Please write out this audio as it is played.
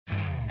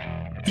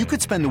You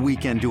could spend the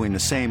weekend doing the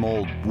same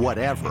old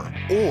whatever,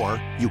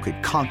 or you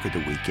could conquer the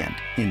weekend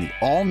in the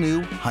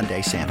all-new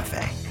Hyundai Santa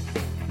Fe.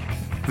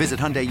 Visit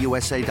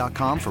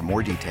HyundaiUSA.com for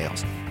more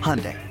details.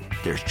 Hyundai,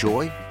 there's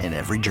joy in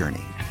every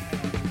journey.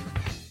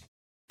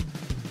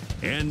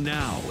 And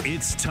now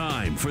it's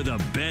time for the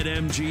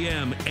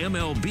BetMGM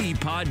MLB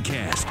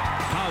podcast,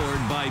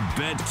 powered by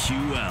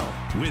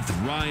BetQL, with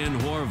Ryan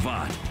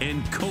Horvat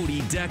and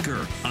Cody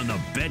Decker on the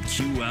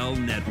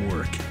BetQL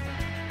network.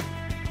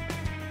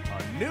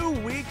 New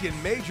week in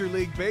Major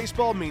League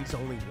Baseball means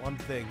only one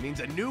thing. Means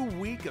a new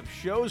week of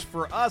shows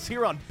for us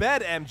here on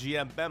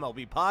BetMGM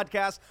MLB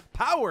Podcast,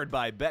 powered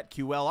by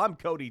BetQL. I'm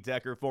Cody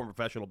Decker, former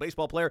professional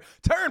baseball player,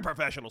 turned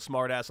professional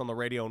smartass on the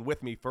radio, and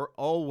with me for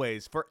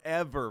always,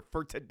 forever,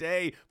 for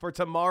today, for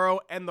tomorrow,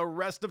 and the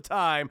rest of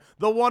time,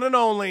 the one and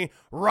only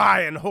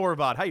Ryan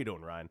Horvat. How you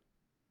doing, Ryan?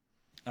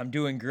 I'm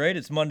doing great.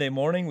 It's Monday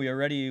morning.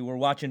 We're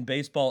watching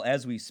baseball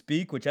as we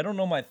speak, which I don't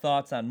know my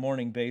thoughts on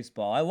morning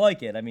baseball. I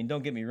like it. I mean,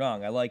 don't get me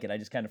wrong. I like it. I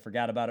just kind of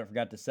forgot about it,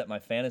 forgot to set my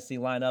fantasy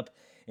lineup,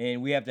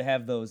 and we have to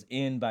have those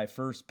in by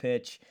first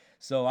pitch.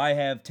 So I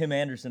have Tim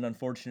Anderson,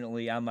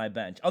 unfortunately, on my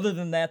bench. Other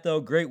than that, though,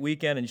 great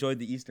weekend. Enjoyed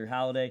the Easter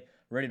holiday.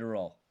 Ready to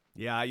roll.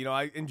 Yeah,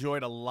 I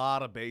enjoyed a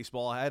lot of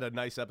baseball. I had a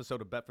nice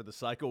episode of Bet for the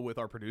Cycle with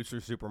our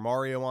producer, Super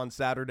Mario, on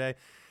Saturday.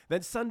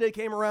 Then Sunday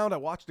came around, I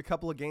watched a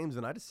couple of games,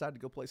 and I decided to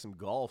go play some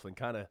golf and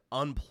kind of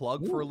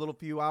unplug for a little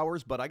few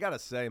hours. But I got to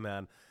say,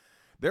 man,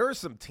 there are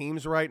some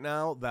teams right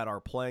now that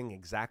are playing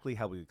exactly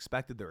how we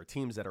expected. There are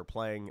teams that are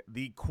playing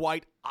the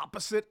quite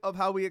opposite of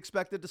how we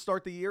expected to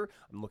start the year.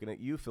 I'm looking at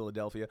you,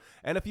 Philadelphia,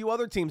 and a few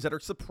other teams that are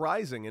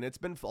surprising, and it's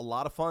been a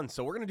lot of fun.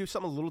 So we're going to do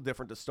something a little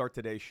different to start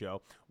today's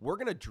show. We're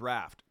going to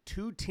draft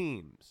two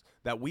teams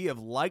that we have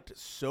liked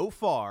so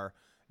far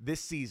this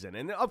season.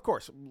 And of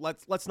course,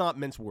 let's not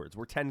mince words.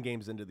 We're 10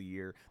 games into the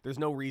year. There's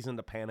no reason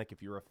to panic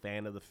if you're a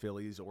fan of the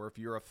Phillies or if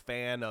you're a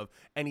fan of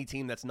any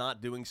team that's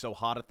not doing so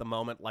hot at the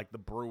moment, like the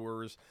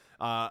Brewers.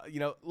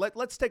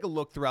 Let's take a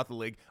look throughout the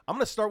league. I'm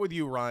going to start with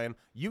you, Ryan.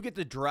 You get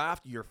to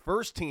draft your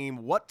first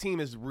team. What team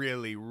has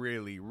really,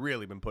 really,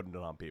 really been putting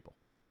it on people?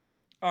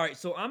 All right,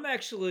 so I'm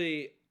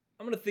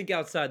going to think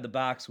outside the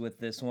box with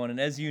this one. And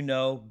as you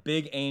know,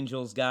 big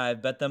Angels guy.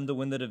 I've bet them to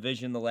win the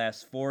division the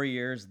last 4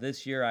 years.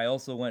 This year, I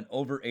also went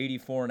over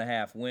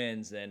 84.5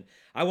 wins, and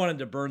I wanted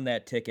to burn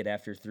that ticket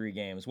after 3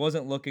 games.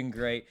 Wasn't looking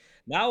great.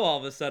 Now, all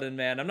of a sudden,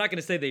 man, I'm not going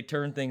to say they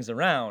turned things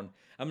around.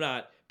 I'm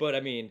not, but I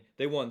mean,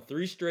 they won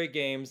 3 straight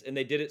games, and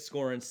they did it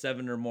scoring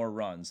 7 or more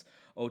runs.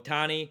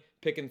 Ohtani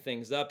picking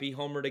things up. He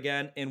homered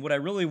again. And what I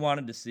really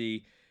wanted to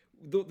see,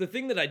 the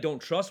thing that I don't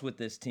trust with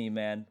this team,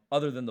 man,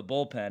 other than the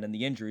bullpen and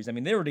the injuries, I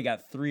mean, they already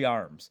got 3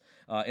 arms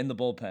in the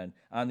bullpen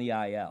on the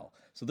IL.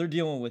 So they're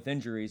dealing with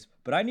injuries,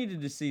 but I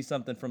needed to see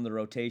something from the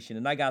rotation,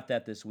 and I got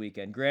that this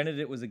weekend. Granted,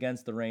 it was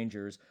against the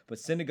Rangers, but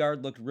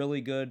Syndergaard looked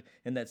really good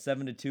in that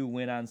 7-2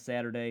 win on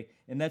Saturday,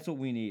 and that's what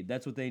we need.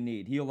 That's what they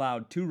need. He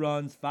allowed 2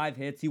 runs, 5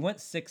 hits. He went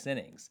 6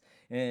 innings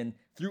and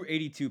threw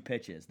 82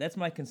 pitches. That's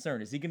my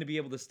concern. Is he going to be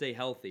able to stay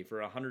healthy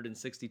for a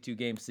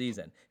 162-game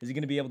season? Is he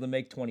going to be able to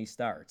make 20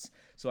 starts?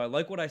 So I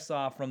like what I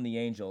saw from the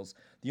Angels.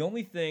 The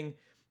only thing,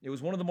 it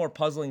was one of the more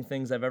puzzling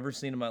things I've ever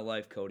seen in my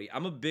life, Cody.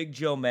 I'm a big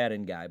Joe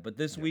Madden guy, but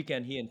this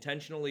weekend he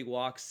intentionally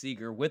walked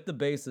Seager with the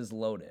bases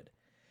loaded.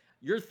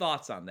 Your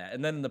thoughts on that?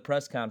 And then in the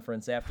press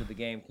conference after the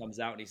game comes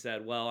out and he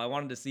said, well, I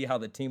wanted to see how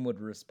the team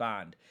would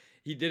respond.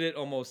 He did it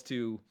almost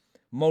to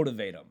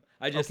motivate them.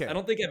 I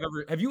don't think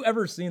have you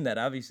ever seen that?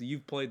 Obviously,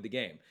 you've played the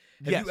game.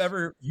 Have you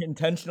ever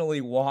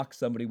intentionally walked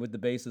somebody with the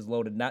bases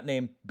loaded, not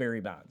named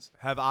Barry Bonds?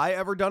 Have I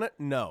ever done it?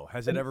 No.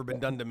 Has it ever been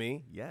done to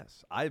me?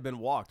 Yes. I've been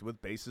walked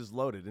with bases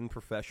loaded in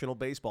professional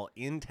baseball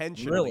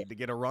intentionally to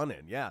get a run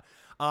in. Yeah.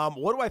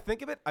 What do I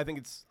think of it? I think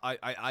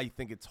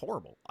it's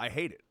horrible. I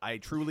hate it. I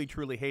truly,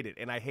 truly hate it.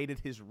 And I hated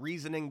his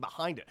reasoning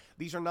behind it.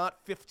 These are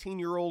not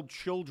 15-year-old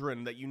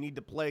children that you need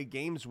to play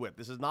games with.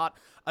 This is not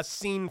a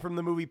scene from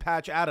the movie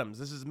Patch Adams.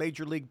 This is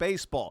Major League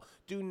Baseball.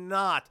 Do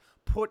not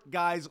put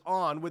guys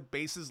on with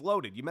bases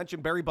loaded. You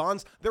mentioned Barry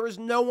Bonds. There is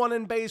no one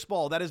in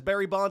baseball that is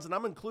Barry Bonds, and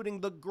I'm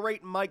including the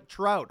great Mike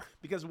Trout,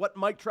 because what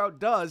Mike Trout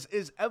does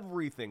is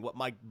everything. What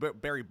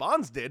Barry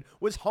Bonds did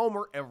was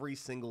homer every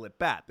single at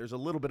bat. There's a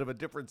little bit of a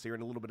difference here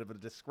and a little bit of a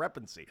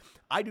discrepancy.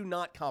 I do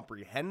not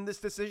comprehend this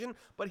decision,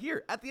 but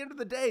here, at the end of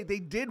the day, they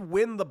did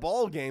win the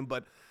ball game,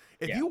 but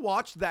if you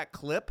watch that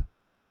clip,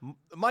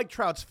 Mike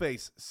Trout's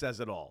face says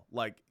it all.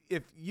 Like,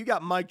 if you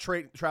got Mike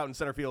Trout in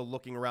center field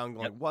looking around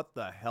going, what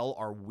the hell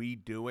are we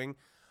doing?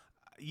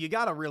 You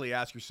got to really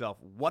ask yourself,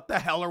 what the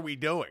hell are we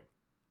doing?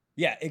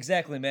 Yeah,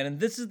 exactly, man. And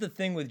this is the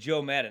thing with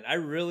Joe Madden. I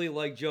really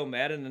like Joe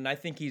Madden, and I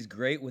think he's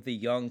great with a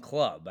young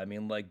club. I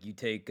mean, like, you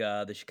take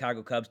the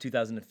Chicago Cubs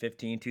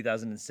 2015,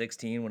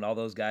 2016, when all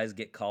those guys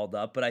get called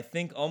up. But I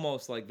think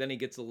almost like then he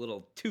gets a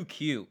little too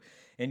cute.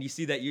 And you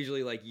see that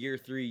usually like year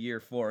 3, year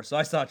 4. So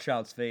I saw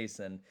Trout's face,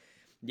 and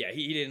yeah,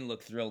 he didn't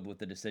look thrilled with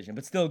the decision.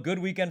 But still, good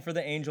weekend for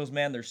the Angels,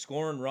 man. They're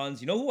scoring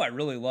runs. You know who I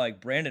really like?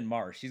 Brandon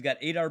Marsh. He's got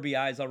 8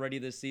 RBIs already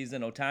this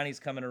season. Ohtani's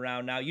coming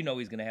around now. You know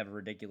he's going to have a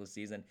ridiculous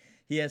season.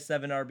 He has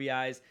 7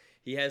 RBIs.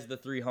 He has the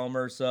 3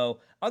 homers, so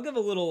I'll give a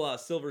little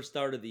silver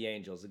star to the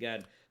Angels.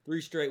 Again, 3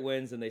 straight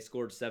wins, and they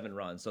scored 7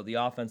 runs. So the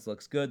offense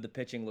looks good. The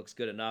pitching looks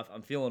good enough.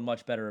 I'm feeling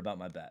much better about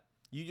my bet.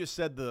 You just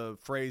said the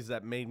phrase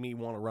that made me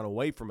want to run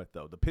away from it,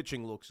 though. The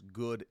pitching looks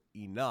good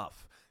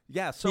enough.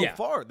 Yeah, so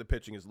far the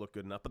pitching has looked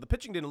good enough, but the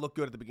pitching didn't look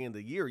good at the beginning of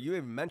the year. You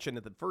even mentioned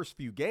at the first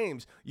few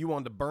games you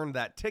wanted to burn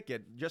that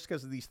ticket just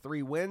because of these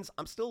 3 wins.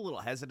 I'm still a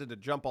little hesitant to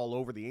jump all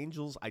over the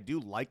Angels. I do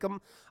like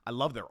them. I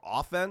love their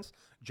offense.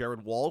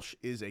 Jared Walsh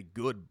is a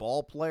good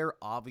ball player.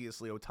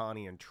 Obviously,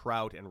 Ohtani and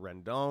Trout and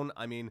Rendon.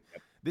 I mean,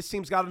 this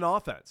team's got an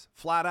offense,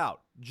 flat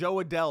out. Joe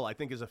Adell, I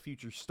think, is a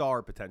future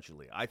star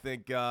potentially. I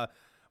think,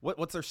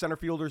 what's their center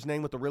fielder's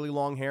name with the really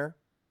long hair?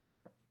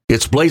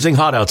 It's blazing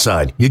hot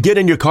outside. You get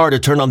in your car to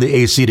turn on the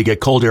AC to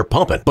get cold air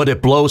pumping, but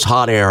it blows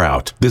hot air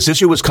out. This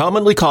issue is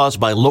commonly caused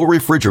by low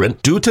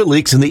refrigerant due to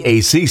leaks in the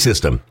AC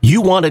system.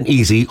 You want an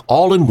easy,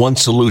 all-in-one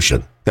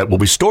solution that will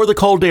restore the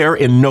cold air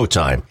in no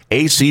time.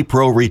 AC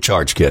Pro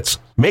Recharge Kits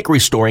make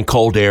restoring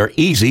cold air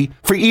easy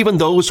for even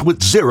those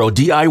with zero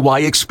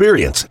DIY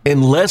experience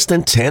in less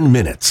than 10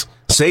 minutes.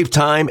 Save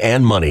time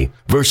and money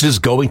versus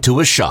going to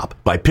a shop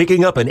by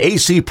picking up an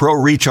AC Pro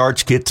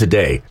Recharge Kit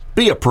today.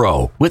 Be a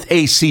pro with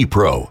AC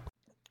Pro.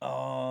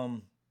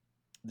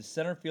 The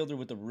center fielder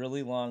with the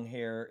really long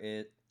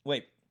hair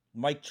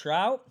Mike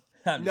Trout?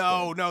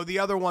 No, the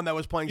other one that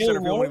was playing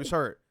center field when he was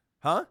hurt.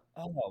 Huh?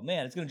 Oh,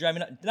 man, it's going to drive me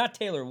nuts. Not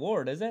Taylor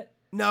Ward, is it?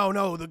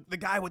 No, the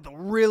guy with the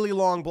really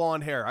long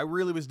blonde hair. I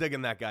really was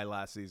digging that guy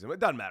last season. It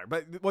doesn't matter.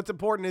 But what's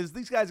important is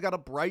these guys got a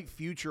bright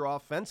future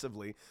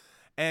offensively,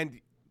 and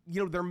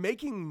they're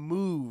making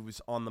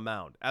moves on the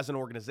mound as an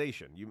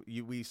organization.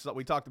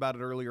 We talked about it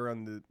earlier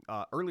on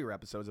the earlier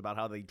episodes about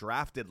how they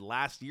drafted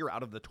last year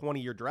out of the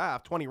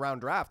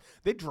 20-round draft.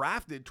 They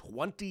drafted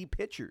 20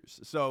 pitchers.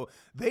 So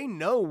they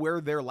know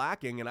where they're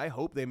lacking, and I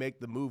hope they make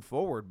the move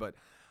forward. But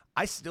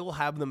I still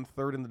have them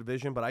third in the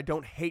division, but I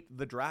don't hate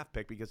the draft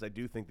pick because I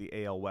do think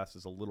the AL West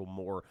is a little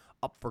more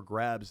up for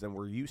grabs than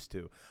we're used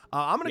to.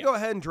 I'm going to go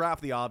ahead and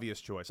draft the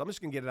obvious choice. I'm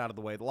just going to get it out of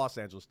the way. The Los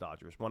Angeles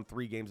Dodgers won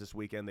 3 games this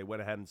weekend. They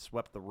went ahead and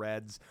swept the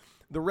Reds.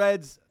 The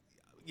Reds,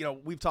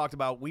 we've talked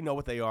about, we know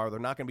what they are. They're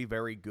not going to be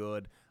very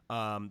good,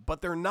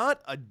 but they're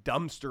not a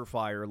dumpster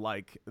fire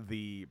like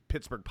the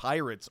Pittsburgh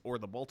Pirates or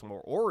the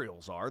Baltimore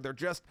Orioles are. They're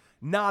just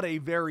not a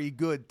very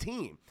good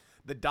team.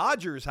 The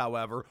Dodgers,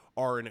 however,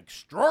 are an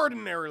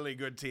extraordinarily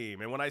good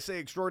team. And when I say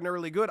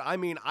extraordinarily good, I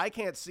mean I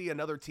can't see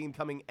another team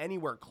coming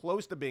anywhere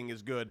close to being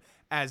as good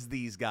as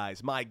these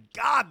guys. My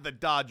God, the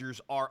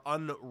Dodgers are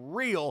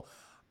unreal.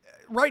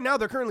 Right now,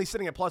 they're currently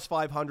sitting at plus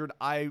 500.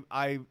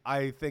 I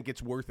think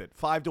it's worth it.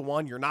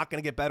 5-1, you're not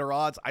going to get better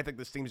odds. I think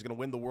this team is going to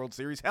win the World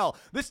Series. Hell,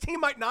 this team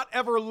might not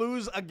ever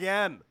lose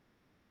again.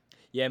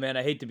 Yeah, man,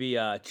 I hate to be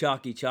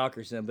chalky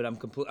Chalkerson, but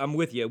I'm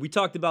with you. We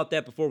talked about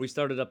that before we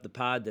started up the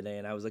pod today,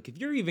 and I was like, if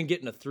you're even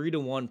getting a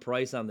 3-1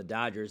 price on the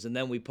Dodgers, and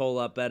then we pull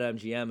up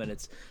BetMGM and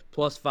it's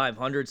plus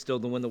 500 still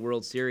to win the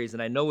World Series,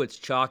 and I know it's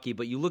chalky,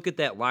 but you look at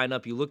that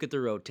lineup, you look at the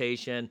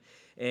rotation,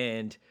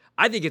 and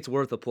I think it's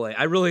worth a play.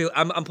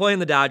 I'm playing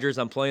the Dodgers,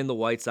 I'm playing the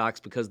White Sox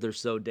because they're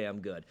so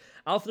damn good.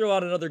 I'll throw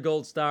out another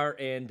gold star,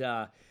 and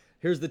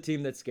here's the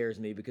team that scares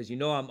me because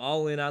I'm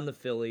all in on the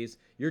Phillies.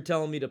 You're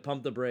telling me to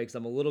pump the brakes.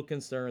 I'm a little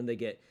concerned they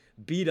get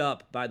beat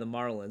up by the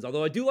Marlins.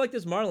 Although I do like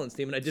this Marlins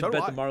team, and I did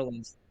bet the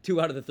Marlins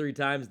 2 out of the 3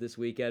 times this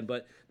weekend.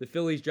 But the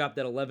Phillies dropped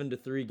that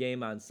 11-3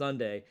 game on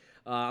Sunday.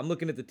 I'm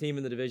looking at the team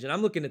in the division.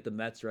 I'm looking at the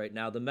Mets right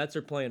now. The Mets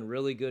are playing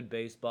really good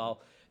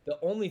baseball. The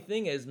only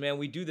thing is, man,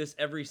 we do this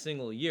every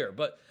single year.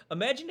 But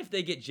imagine if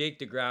they get Jake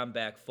DeGrom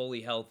back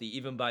fully healthy,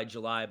 even by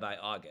July, by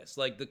August.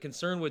 Like, the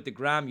concern with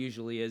DeGrom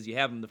usually is you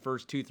have him the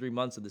first 2-3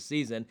 months of the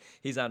season.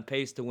 He's on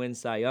pace to win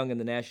Cy Young in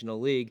the National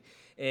League.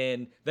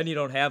 And then you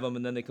don't have him,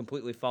 and then they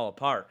completely fall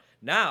apart.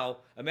 Now,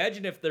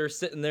 imagine if they're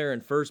sitting there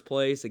in first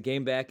place, a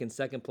game back in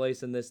second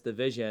place in this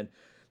division,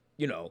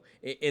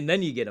 and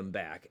then you get them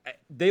back.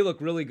 They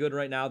look really good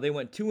right now. They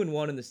went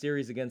 2-1 in the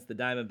series against the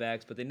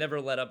Diamondbacks, but they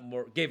never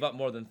gave up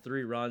more than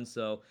 3 runs.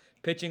 So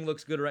pitching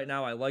looks good right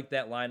now. I like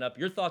that lineup.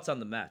 Your thoughts on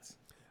the Mets?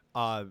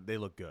 They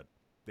look good.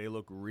 They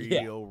look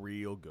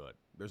real good.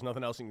 There's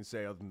nothing else you can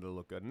say other than they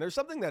look good. And there's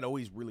something that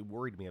always really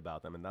worried me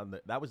about them, and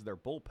that was their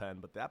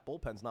bullpen. But that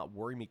bullpen's not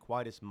worrying me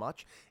quite as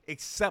much,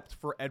 except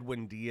for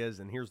Edwin Diaz.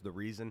 And here's the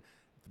reason.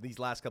 These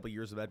last couple of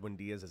years of Edwin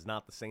Diaz is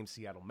not the same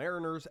Seattle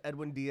Mariners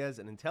Edwin Diaz,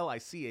 and until I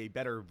see a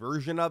better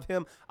version of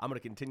him, I'm going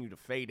to continue to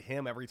fade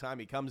him every time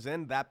he comes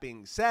in. That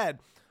being said,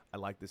 I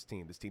like this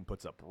team. This team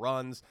puts up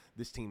runs.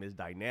 This team is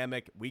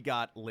dynamic. We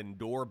got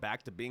Lindor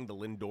back to being the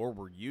Lindor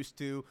we're used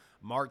to.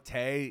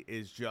 Marte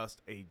is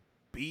just a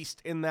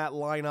beast in that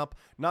lineup,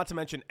 not to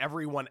mention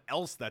everyone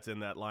else that's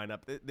in that lineup.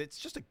 It's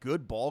just a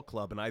good ball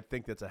club, and I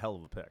think that's a hell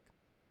of a pick.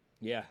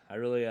 Yeah, I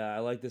really I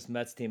like this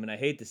Mets team, and I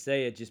hate to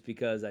say it just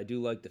because I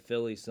do like the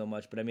Phillies so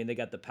much, but I mean, they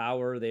got the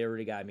power. They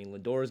already got,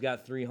 Lindor's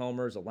got 3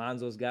 homers.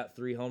 Alonso's got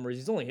 3 homers.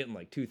 He's only hitting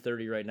like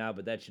 230 right now,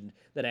 but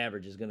that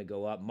average is going to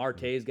go up.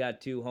 Marte's got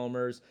 2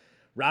 homers.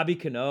 Robbie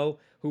Cano,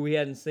 who we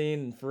hadn't seen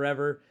in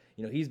forever,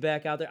 he's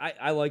back out there.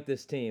 I like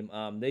this team.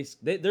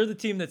 They're the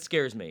team that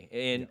scares me.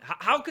 And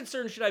how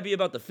concerned should I be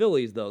about the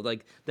Phillies, though?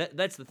 Like,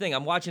 that's the thing.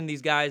 I'm watching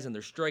these guys, and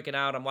they're striking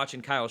out. I'm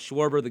watching Kyle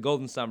Schwarber, the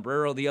Golden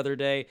Sombrero, the other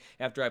day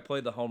after I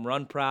played the home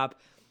run prop.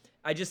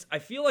 I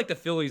feel like the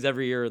Phillies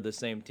every year are the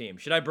same team.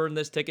 Should I burn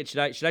this ticket? Should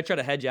I try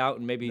to hedge out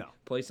and maybe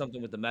play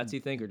something with the Mets, you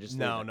think, or just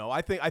No.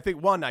 I think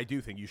I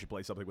do think you should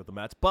play something with the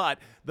Mets, but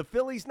the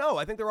Phillies, no.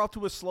 I think they're off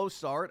to a slow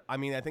start. I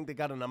mean, I think they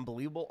got an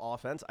unbelievable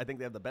offense. I think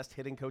they have the best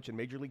hitting coach in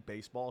Major League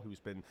Baseball, who's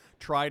been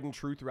tried and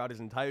true throughout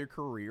his entire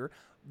career.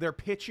 Their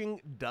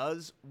pitching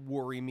does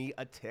worry me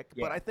a tick,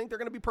 but I think they're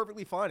going to be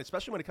perfectly fine,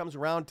 especially when it comes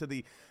around to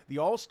the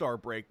All-Star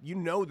break.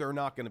 They're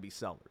not going to be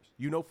sellers.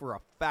 For a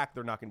fact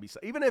they're not going to be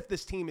sellers. Even if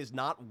this team is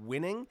not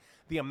winning,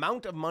 the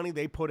amount of money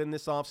they put in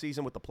this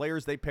offseason with the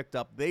players they picked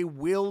up, they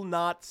will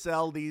not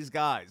sell these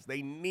guys.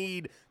 They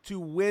need to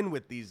win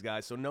with these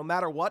guys. So no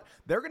matter what,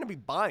 they're going to be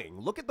buying.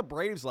 Look at the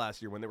Braves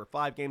last year when they were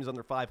 5 games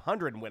under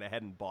 500 and went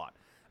ahead and bought.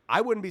 I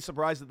wouldn't be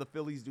surprised if the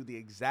Phillies do the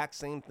exact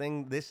same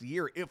thing this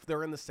year if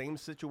they're in the same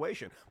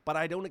situation, but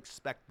I don't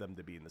expect them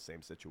to be in the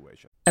same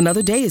situation.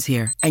 Another day is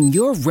here, and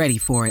you're ready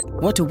for it.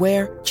 What to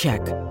wear?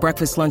 Check.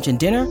 Breakfast, lunch, and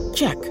dinner?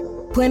 Check.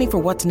 Planning for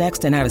what's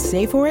next and how to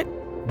save for it?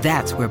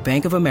 That's where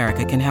Bank of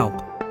America can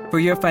help. For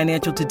your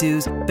financial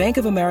to-dos, Bank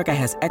of America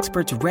has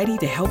experts ready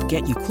to help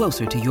get you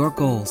closer to your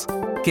goals.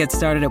 Get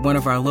started at one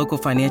of our local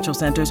financial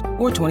centers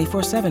or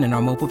 24/7 in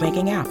our mobile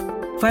banking app.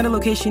 Find a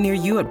location near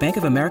you at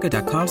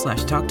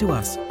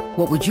bankofamerica.com/talktous.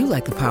 What would you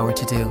like the power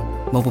to do?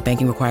 Mobile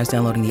banking requires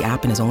downloading the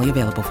app and is only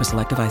available for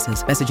select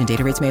devices. Message and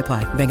data rates may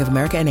apply. Bank of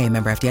America N.A.,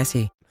 member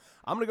FDIC.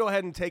 I'm going to go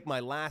ahead and take my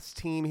last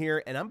team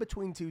here, and I'm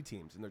between two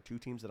teams, and they're two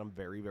teams that I'm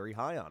very, very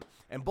high on.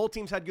 And both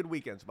teams had good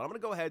weekends, but I'm going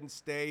to go ahead and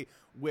stay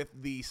with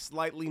the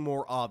slightly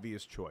more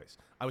obvious choice.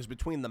 I was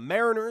between the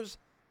Mariners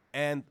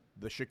and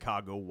the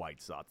Chicago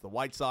White Sox. The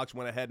White Sox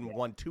went ahead and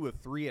won 2 of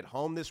 3 at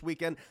home this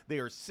weekend. They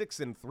are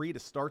 6-3 to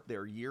start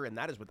their year, and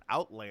that is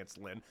without Lance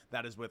Lynn.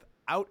 That is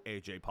without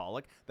A.J.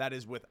 Pollock. That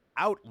is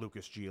without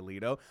Lucas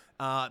Giolito.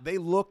 They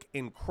look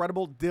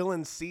incredible.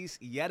 Dylan Cease,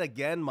 yet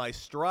again, my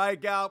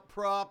strikeout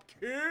prop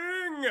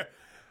king.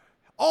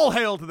 All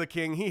hail to the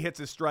king. He hits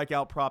his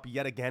strikeout prop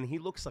yet again. He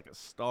looks like a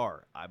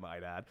star, I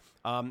might add.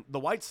 The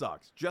White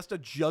Sox, just a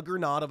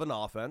juggernaut of an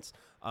offense.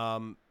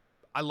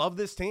 I love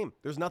this team.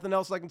 There's nothing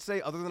else I can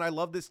say other than I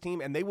love this team,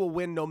 and they will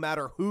win no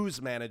matter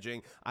who's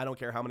managing. I don't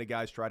care how many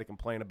guys try to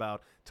complain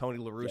about Tony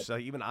La Russa.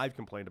 Yep. Even I've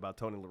complained about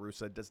Tony La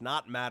Russa. It does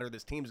not matter.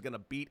 This team's going to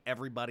beat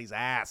everybody's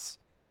ass.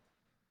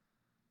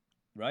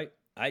 Right.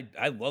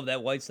 I love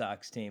that White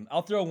Sox team.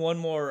 I'll throw one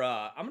more.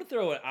 I'm going to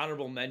throw an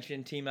honorable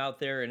mention team out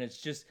there, and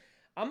it's just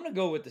I'm going to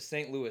go with the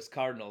St. Louis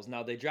Cardinals.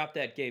 Now, they dropped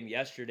that game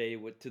yesterday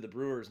to the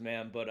Brewers,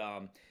 man, but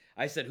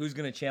I said, who's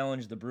going to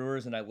challenge the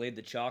Brewers, and I laid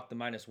the chalk, the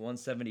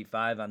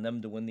 -175 on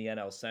them to win the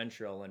NL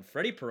Central. And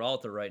Freddie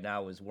Peralta right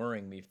now is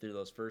worrying me through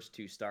those first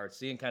 2 starts,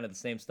 seeing kind of the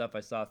same stuff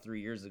I saw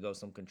 3 years ago,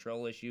 some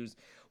control issues.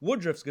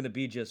 Woodruff's going to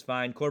be just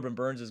fine. Corbin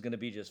Burns is going to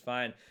be just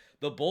fine.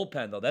 The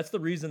bullpen, though, that's the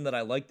reason that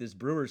I like this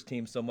Brewers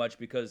team so much,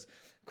 because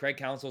Craig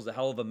Counsell's a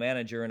hell of a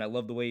manager, and I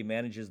love the way he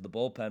manages the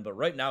bullpen. But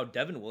right now,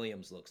 Devin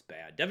Williams looks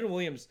bad. Devin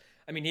Williams,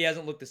 I mean, he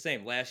hasn't looked the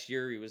same. Last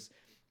year, he was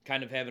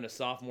kind of having a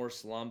sophomore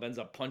slump, ends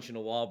up punching a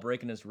wall,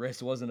 breaking his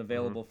wrist, wasn't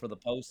available for the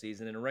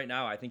postseason. And right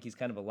now, I think he's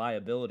kind of a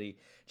liability.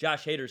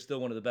 Josh Hader's still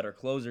one of the better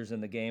closers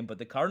in the game, but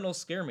the Cardinals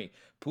scare me.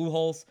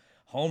 Pujols,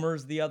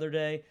 homers the other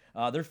day.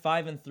 They're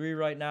 5-3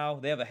 right now.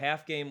 They have a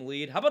half-game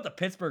lead. How about the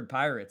Pittsburgh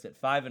Pirates at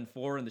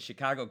 5-4 and the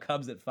Chicago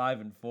Cubs at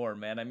 5-4,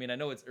 man? I mean, I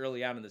know it's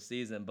early on in the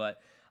season,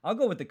 but I'll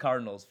go with the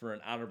Cardinals for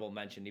an honorable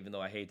mention, even though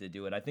I hate to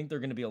do it. I think they're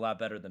going to be a lot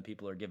better than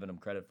people are giving them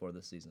credit for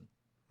this season.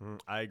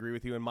 I agree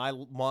with you. And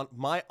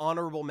my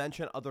honorable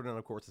mention, other than,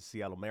 of course, the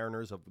Seattle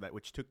Mariners,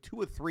 which took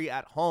 2 of 3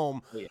 at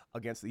home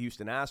against the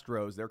Houston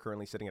Astros. They're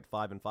currently sitting at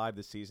 5-5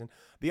 this season.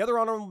 The other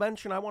honorable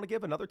mention I want to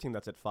give, another team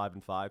that's at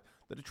 5-5,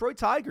 the Detroit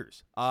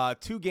Tigers.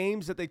 2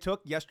 games that they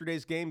took.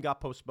 Yesterday's game got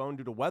postponed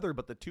due to weather,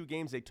 but the 2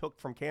 games they took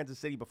from Kansas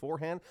City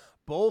beforehand,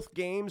 both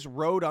games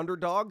road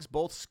underdogs,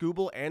 both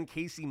Skubal and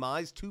Casey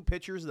Mize, 2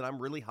 pitchers that I'm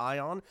really high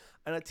on,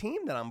 and a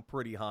team that I'm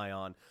pretty high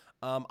on.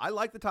 I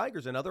like the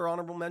Tigers. Another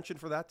honorable mention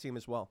for that team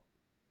as well.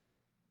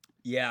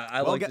 Yeah, I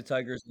like the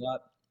Tigers a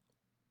lot.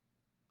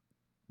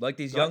 Like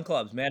these young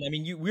clubs, man. I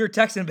mean, we were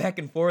texting back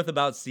and forth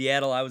about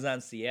Seattle. I was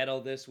on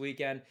Seattle this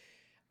weekend.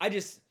 I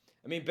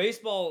mean,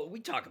 baseball, we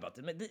talk about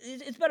them.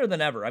 It's better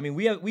than ever. I mean,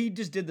 we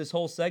just did this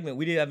whole segment.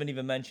 We haven't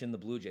even mentioned the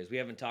Blue Jays. We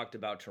haven't talked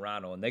about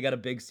Toronto, and they got a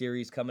big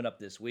series coming up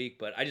this week,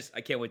 but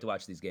I can't wait to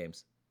watch these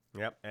games.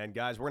 Yep, and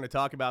guys, we're going to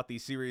talk about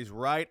these series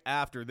right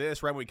after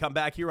this, right when we come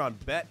back here on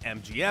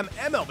BetMGM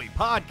MLB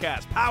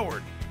Podcast,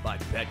 powered by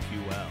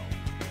BetQL.